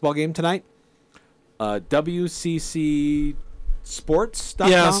basketball game tonight? WCCsports.com?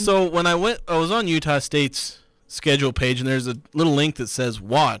 Yeah, so when I was on Utah State's schedule page, and there's a little link that says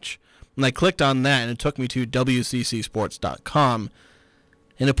watch. And I clicked on that, and it took me to WCCsports.com.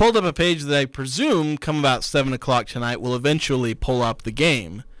 And it pulled up a page that I presume, come about 7 o'clock tonight, will eventually pull up the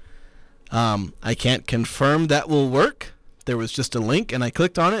game. I can't confirm that will work. There was just a link, and I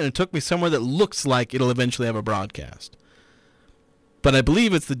clicked on it, and it took me somewhere that looks like it'll eventually have a broadcast. But I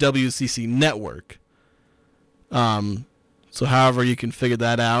believe it's the WCC network. So however you can figure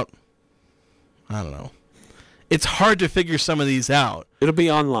that out, I don't know. It's hard to figure some of these out. It'll be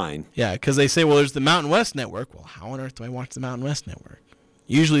online. Yeah, because they say, well, there's the Mountain West Network. Well, how on earth do I watch the Mountain West Network?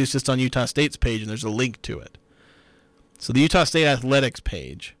 Usually it's just on Utah State's page, and there's a link to it. So the Utah State Athletics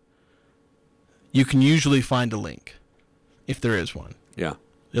page, you can usually find a link, if there is one. Yeah.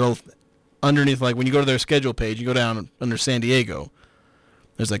 It'll, underneath, like when you go to their schedule page, you go down under San Diego,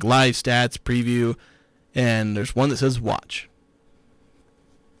 there's like live stats, preview, and there's one that says watch.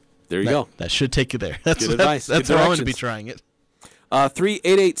 There you go. That should take you there. That's good advice. That's good how I'm going to be trying it.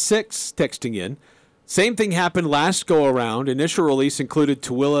 3886 texting in. Same thing happened last go-around. Initial release included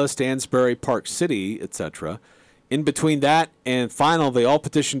Tooele, Stansbury, Park City, etc. In between that and final, they all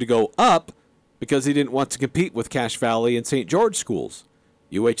petitioned to go up because they didn't want to compete with Cache Valley and St. George schools.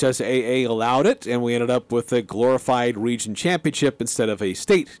 UHSAA allowed it, and we ended up with a glorified region championship instead of a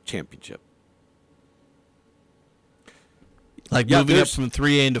state championship. Like moving up from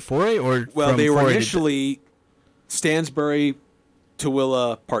 3A into 4A? Or well, from they were 4A initially Stansbury,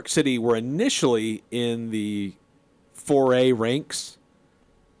 Tooele, Park City were initially in the 4A ranks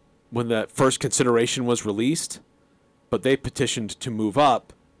when that first consideration was released, but they petitioned to move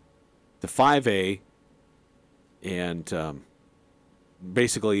up to 5A, and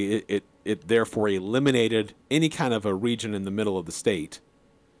basically it therefore eliminated any kind of a region in the middle of the state.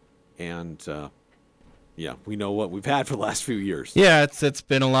 And yeah, we know what we've had for the last few years. Yeah, it's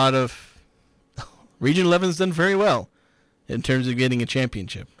been a lot of Region 11's done very well in terms of getting a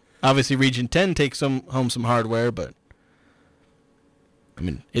championship. Obviously, Region 10 takes home some hardware, but I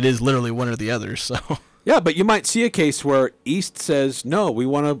mean, it is literally one or the other. So yeah, but you might see a case where East says, "No, we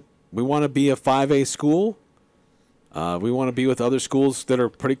want to be a 5A school. We want to be with other schools that are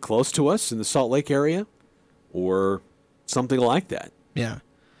pretty close to us in the Salt Lake area," or something like that. Yeah,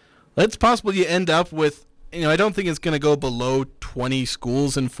 it's possible you end up with. I don't think it's going to go below 20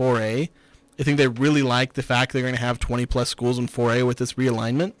 schools in 4A. I think they really like the fact they're going to have 20-plus schools in 4A with this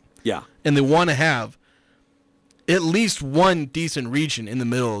realignment. Yeah. And they want to have at least one decent region in the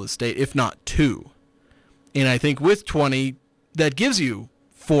middle of the state, if not two. And I think with 20, that gives you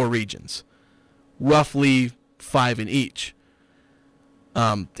 4 regions, roughly 5 in each.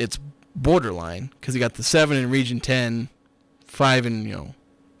 It's borderline because you got the 7 in Region 10, 5 in,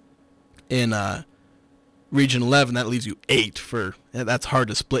 in Region 11. That leaves you 8 for. That's hard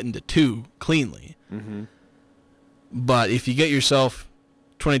to split into 2 cleanly. Mm-hmm. But if you get yourself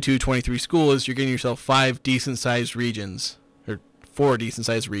 22, 23 schools, you're getting yourself 5 decent-sized regions, or 4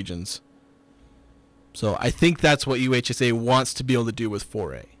 decent-sized regions. So I think that's what UHSAA wants to be able to do with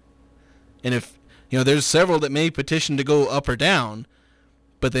 4A. And if, there's several that may petition to go up or down,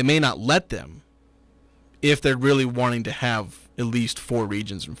 but they may not let them if they're really wanting to have at least 4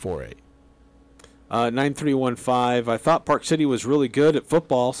 regions in 4A. 9315, I thought Park City was really good at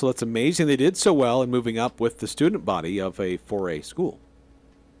football, so that's amazing they did so well in moving up with the student body of a 4A school.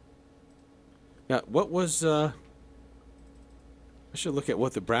 Yeah, what was, I should look at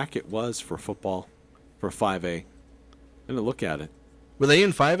what the bracket was for football for 5A. I didn't look at it. Were they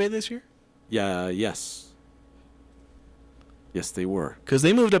in 5A this year? Yeah, yes. Yes, they were. Because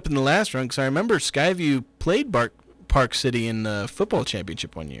they moved up in the last round, because I remember Skyview played Park City in the football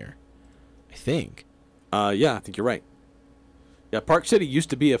championship one year. I think. Yeah, I think you're right. Yeah, Park City used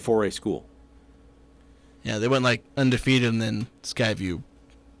to be a 4A school. Yeah, they went undefeated, and then Skyview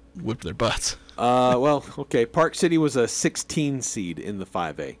whipped their butts. Well, okay. Park City was a 16 seed in the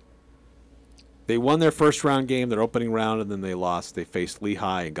 5A. They won their first round game, their opening round, and then they lost. They faced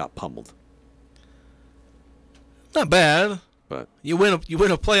Lehigh and got pummeled. Not bad. But you win a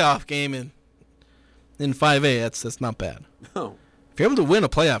playoff game in 5A. That's not bad. No. If you're able to win a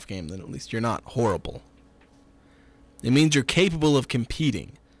playoff game, then at least you're not horrible. It means you're capable of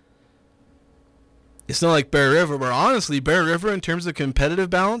competing. It's not like Bear River, where honestly, Bear River, in terms of competitive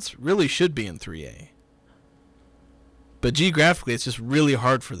balance, really should be in 3A. But geographically, it's just really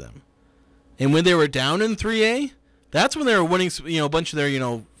hard for them. And when they were down in 3A, that's when they were winning, a bunch of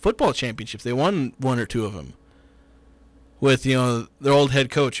their, football championships. They won 1 or 2 of them. With, their old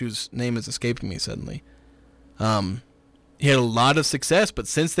head coach, whose name is escaping me suddenly. He had a lot of success, but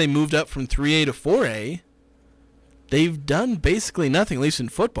since they moved up from 3A to 4A, they've done basically nothing, at least in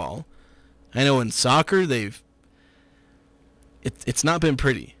football. I know in soccer, it's not been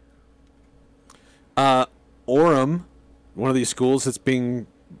pretty. Orem one of these schools that's being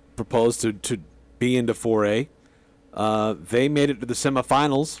proposed to be into 4A. They made it to the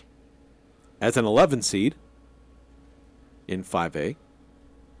semifinals as an 11 seed in 5A.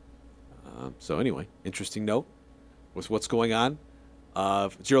 So anyway, interesting note with what's going on.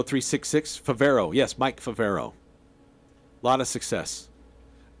 0366 Favero. Yes, Mike Favero. A lot of success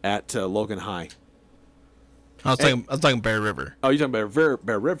at Logan High. I was talking Bear River. Oh, you're talking about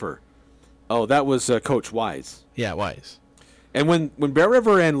Bear River. Oh, that was Coach Wise. Yeah, Wise. And when Bear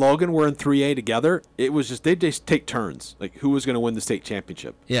River and Logan were in 3A together, it was just they'd just take turns, like who was going to win the state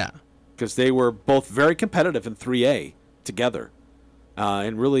championship. Yeah. Because they were both very competitive in 3A together,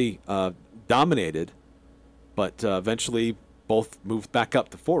 and really dominated. But eventually, both moved back up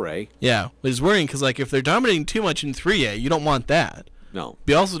to 4A. Yeah, which is worrying because if they're dominating too much in 3A, you don't want that. No.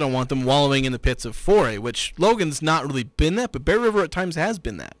 We also don't want them wallowing in the pits of 4A, which Logan's not really been that, but Bear River at times has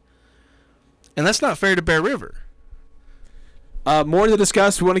been that. And that's not fair to Bear River. More to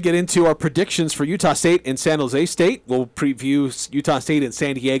discuss. We want to get into our predictions for Utah State and San Jose State. We'll preview Utah State and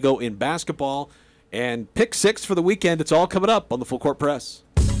San Diego in basketball. And pick 6 for the weekend. It's all coming up on the Full Court Press.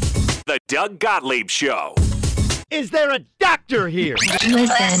 The Doug Gottlieb Show. Is there a doctor here?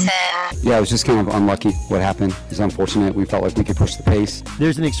 Listen. Yeah, it was just kind of unlucky what happened. It's unfortunate. We felt like we could push the pace.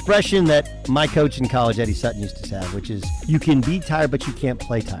 There's an expression that my coach in college, Eddie Sutton, used to have, which is, you can be tired, but you can't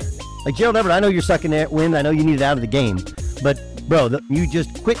play tired. Like, Gerald Everett, I know you're sucking that wind. I know you need it out of the game. But, bro, you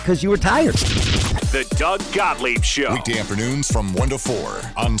just quit because you were tired. The Doug Gottlieb Show. Weekday afternoons from 1 to 4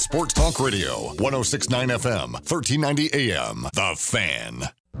 on Sports Talk Radio, 106.9 FM, 1390 AM. The Fan.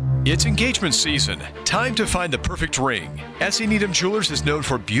 It's engagement season. Time to find the perfect ring. S.E. Needham Jewelers is known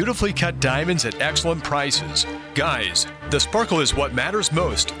for beautifully cut diamonds at excellent prices. Guys, the sparkle is what matters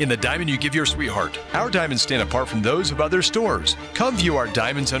most in the diamond you give your sweetheart. Our diamonds stand apart from those of other stores. Come view our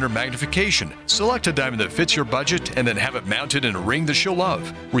diamonds under magnification. Select a diamond that fits your budget and then have it mounted in a ring that she'll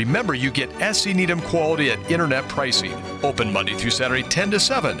love. Remember, you get S.E. Needham quality at internet pricing. Open Monday through Saturday 10 to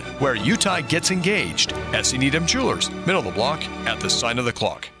 7, where Utah gets engaged. S.E. Needham Jewelers, middle of the block at the sign of the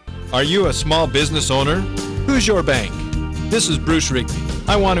clock. Are you a small business owner? Who's your bank? This is Bruce Rigby.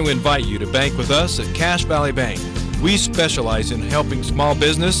 I want to invite you to bank with us at Cache Valley Bank. We specialize in helping small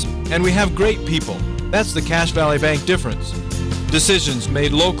business, and we have great people. That's the Cache Valley Bank difference. Decisions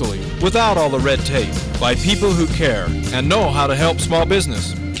made locally, without all the red tape, by people who care and know how to help small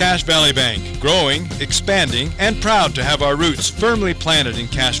business. Cache Valley Bank, growing, expanding, and proud to have our roots firmly planted in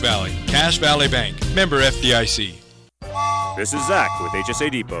Cache Valley. Cache Valley Bank, member FDIC. This is Zach with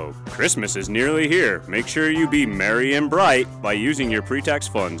HSA Depot. Christmas is nearly here. Make sure you be merry and bright by using your pre-tax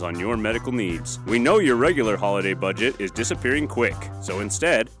funds on your medical needs. We know your regular holiday budget is disappearing quick, so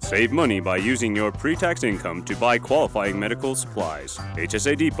instead, save money by using your pre-tax income to buy qualifying medical supplies.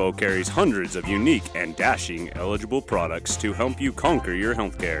 HSA Depot carries hundreds of unique and dashing eligible products to help you conquer your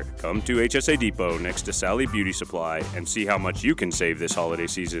healthcare. Come to HSA Depot next to Sally Beauty Supply and see how much you can save this holiday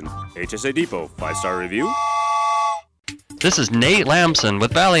season. HSA Depot, 5-star review. This is Nate Lamson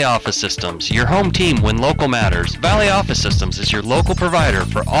with Valley Office Systems, your home team when local matters. Valley Office Systems is your local provider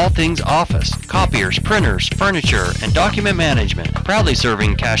for all things office, copiers, printers, furniture, and document management. Proudly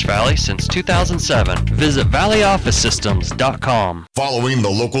serving Cache Valley since 2007. Visit valleyofficesystems.com. Following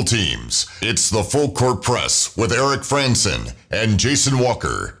the local teams, it's the Full Court Press with Eric Franson and Jason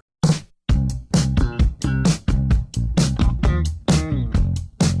Walker.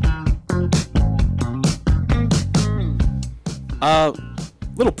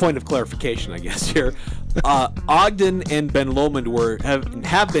 Little point of clarification, I guess, here. Ogden and Ben Lomond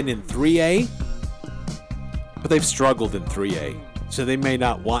have been in 3A, but they've struggled in 3A, so they may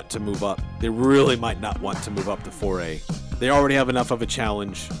not want to move up. They really might not want to move up to 4A. They already have enough of a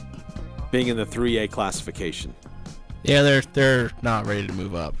challenge being in the 3A classification. Yeah, they're not ready to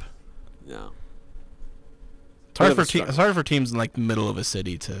move up. No. It's hard for teams in the middle of a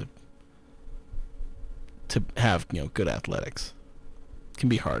city to have good athletics. It can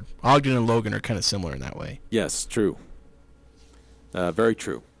be hard. Ogden and Logan are kind of similar in that way. Yes, true. Very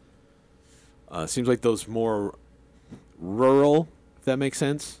true. Seems like those more rural, if that makes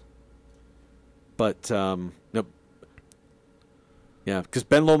sense. But nope. Yeah, because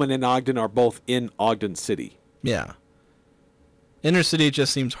Ben Lomond and Ogden are both in Ogden City. Yeah. Inner city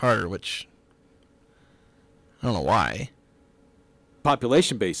just seems harder, which I don't know why.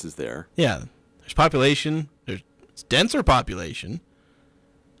 Population base is there. Yeah. There's population. It's denser population.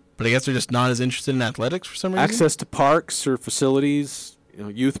 But I guess they're just not as interested in athletics for some reason. Access to parks or facilities,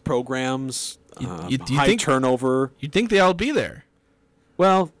 youth programs, high turnover. You'd think they all be there.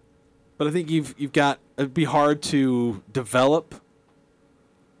 Well, but I think you've got. It'd be hard to develop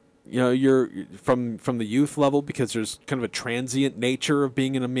you're from the youth level, because there's kind of a transient nature of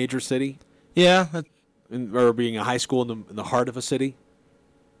being in a major city. Yeah. Or being a high school in the heart of a city.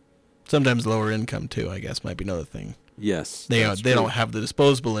 Sometimes lower income, too, I guess, might be another thing. Yes. They don't have the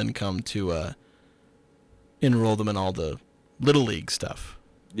disposable income to enroll them in all the Little League stuff.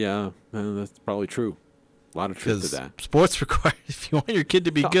 Yeah, that's probably true. A lot of truth to that. Sports requires, if you want your kid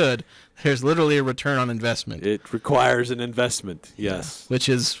to be good, there's literally a return on investment. It requires an investment, yes. Yeah, which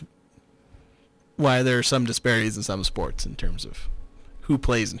is why there are some disparities in some sports in terms of who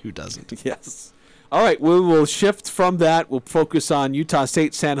plays and who doesn't. Yes. All right, we will shift from that. We'll focus on Utah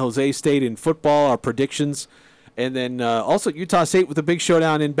State, San Jose State in football, our predictions. And then also Utah State with a big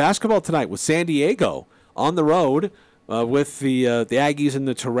showdown in basketball tonight with San Diego on the road with the Aggies and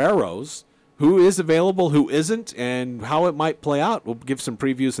the Toreros. Who is available, who isn't, and how it might play out. We'll give some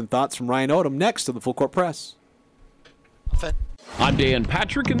previews and thoughts from Ryan Odom next to the Full Court Press. I'm Dan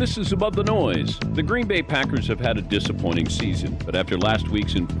Patrick, and this is Above the Noise. The Green Bay Packers have had a disappointing season, but after last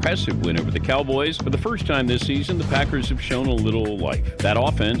week's impressive win over the Cowboys, for the first time this season, the Packers have shown a little life. That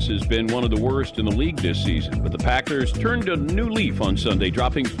offense has been one of the worst in the league this season, but the Packers turned a new leaf on Sunday,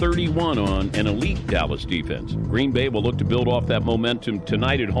 dropping 31 on an elite Dallas defense. Green Bay will look to build off that momentum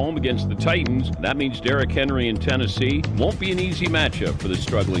tonight at home against the Titans. That means Derrick Henry in Tennessee won't be an easy matchup for the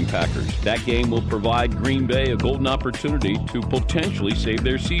struggling Packers. That game will provide Green Bay a golden opportunity to potentially save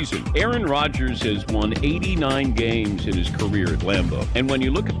their season. Aaron Rodgers has won 89 games in his career at Lambeau. And when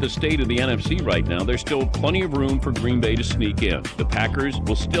you look at the state of the NFC right now, there's still plenty of room for Green Bay to sneak in. The Packers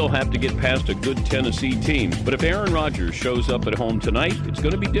will still have to get past a good Tennessee team. But if Aaron Rodgers shows up at home tonight, it's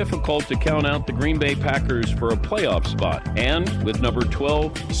going to be difficult to count out the Green Bay Packers for a playoff spot. And with number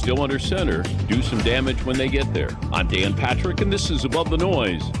 12 still under center, do some damage when they get there. I'm Dan Patrick, and this is Above the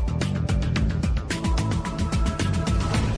Noise.